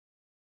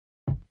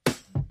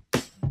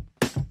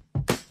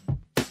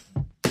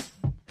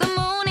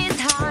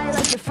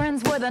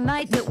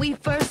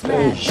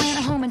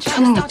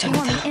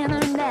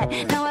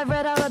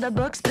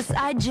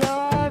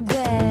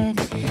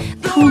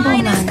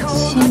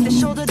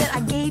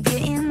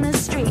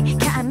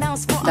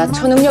나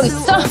초능력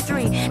있어?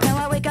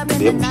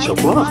 내가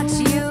미쳤구나.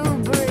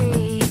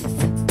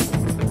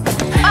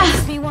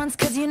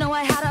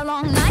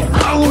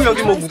 아우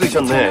여기 뭐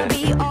묻으셨네.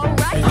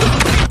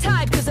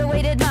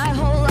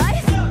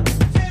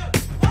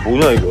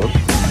 뭐냐 이거?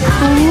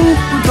 너무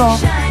예쁘다.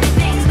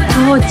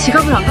 저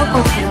지갑을 안 갖고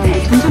왔어요.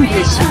 근데 돈 좀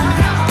빌리시.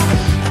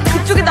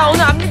 그쪽이 나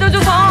오늘 안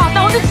믿어줘서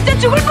나 오늘 진짜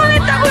죽을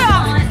뻔했다고요.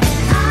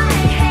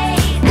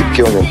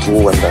 늦게 오면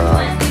두고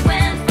간다.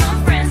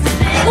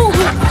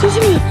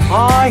 조심히.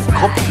 아이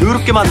겁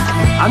더럽게만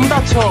안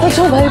다쳐.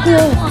 저 말고요.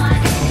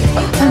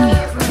 아니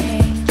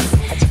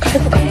아직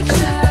칼부가 안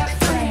끝났거든.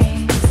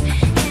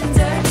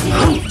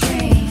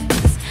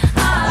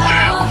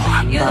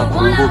 나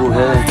공부를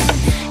해.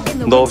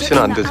 너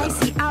없이는 안 되잖아.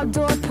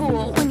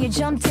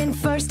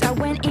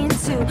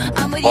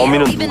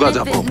 어미는 누가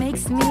잡아? 나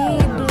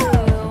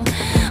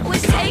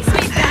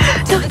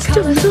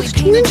진짜 무서워서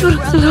죽는 줄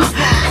알았어요.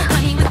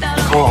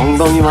 저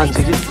엉덩이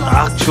만지기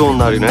딱 좋은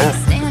날이네.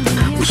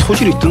 뭐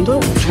소질이 있던데?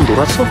 좀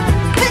놀았어?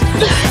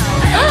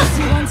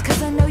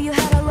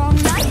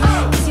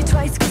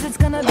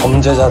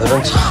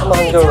 범죄자들은 참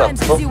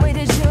한결같어.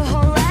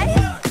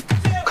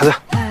 가자.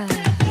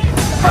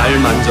 날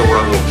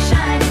만져보라고.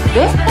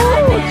 네?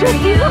 저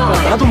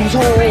무서워. 나도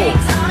무서워.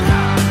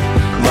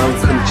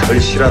 그만큼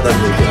절실하다는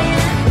얘기야.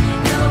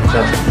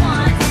 자.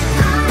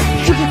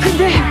 저기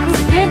근데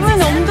그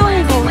뱀은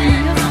엉덩이가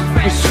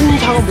어디냐?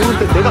 수상아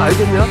모르는데 내가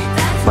알겠냐?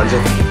 만져.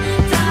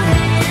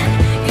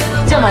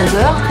 진짜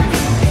만져요?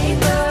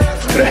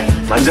 그래,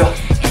 만져.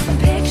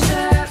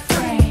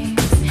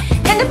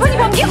 핸드폰이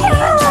변기.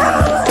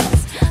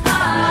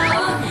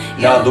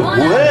 야, 너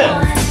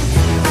뭐해?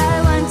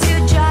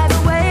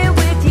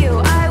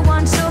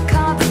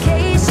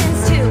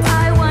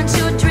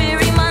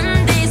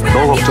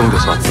 너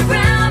걱정돼서 왔어.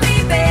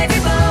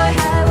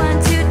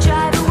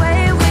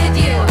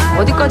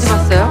 어디까지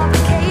갔어요?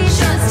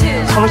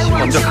 성씨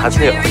먼저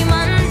가세요.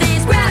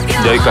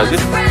 여기까지?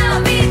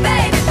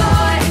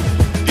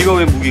 네가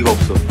왜 무기가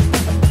없어?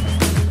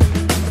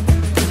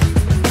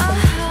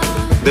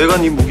 내가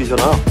네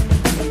무기잖아.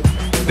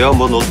 내가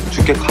뭐 너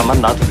죽게 가만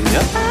놔두겠냐?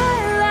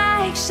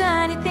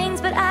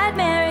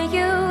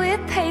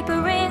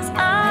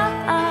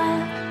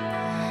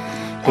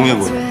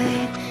 공예군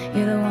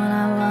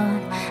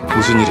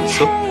무슨 일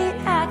있어?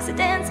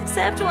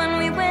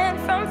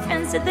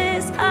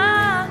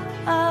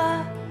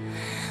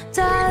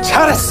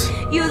 잘했어.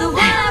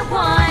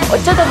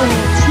 어쩌다 보니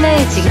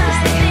친해지게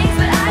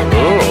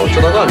됐어요.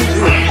 어쩌다가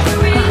아니지.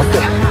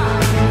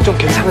 어때? 좀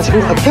괜찮아진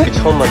것 같아?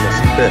 처음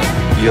만났을 때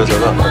이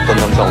여자가 어떤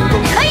남자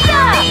엉덩이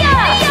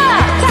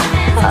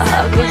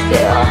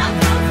글쎄요.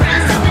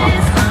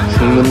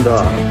 죽는다.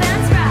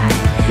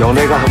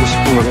 연애가 하고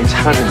싶은 거는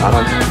차라리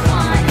나랑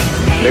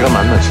내가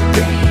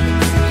만나줄게.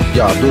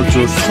 야, 너 저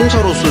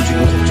형사로서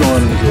지금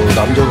걱정하는 게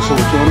남자로서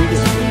걱정하는 게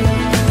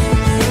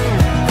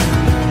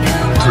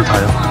둘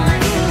다요.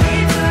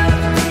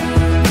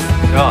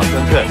 야,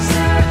 변태.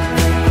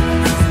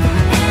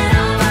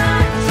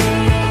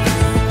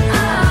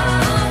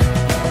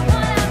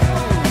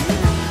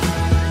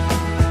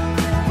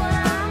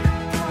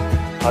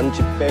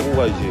 반지 빼고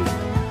가야지.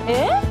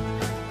 에?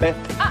 빼.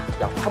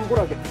 야,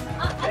 환불하게.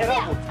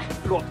 빼라고.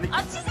 일로 와.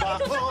 아,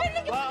 치사하게 돈 좀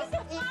뺏는 게 어딨어?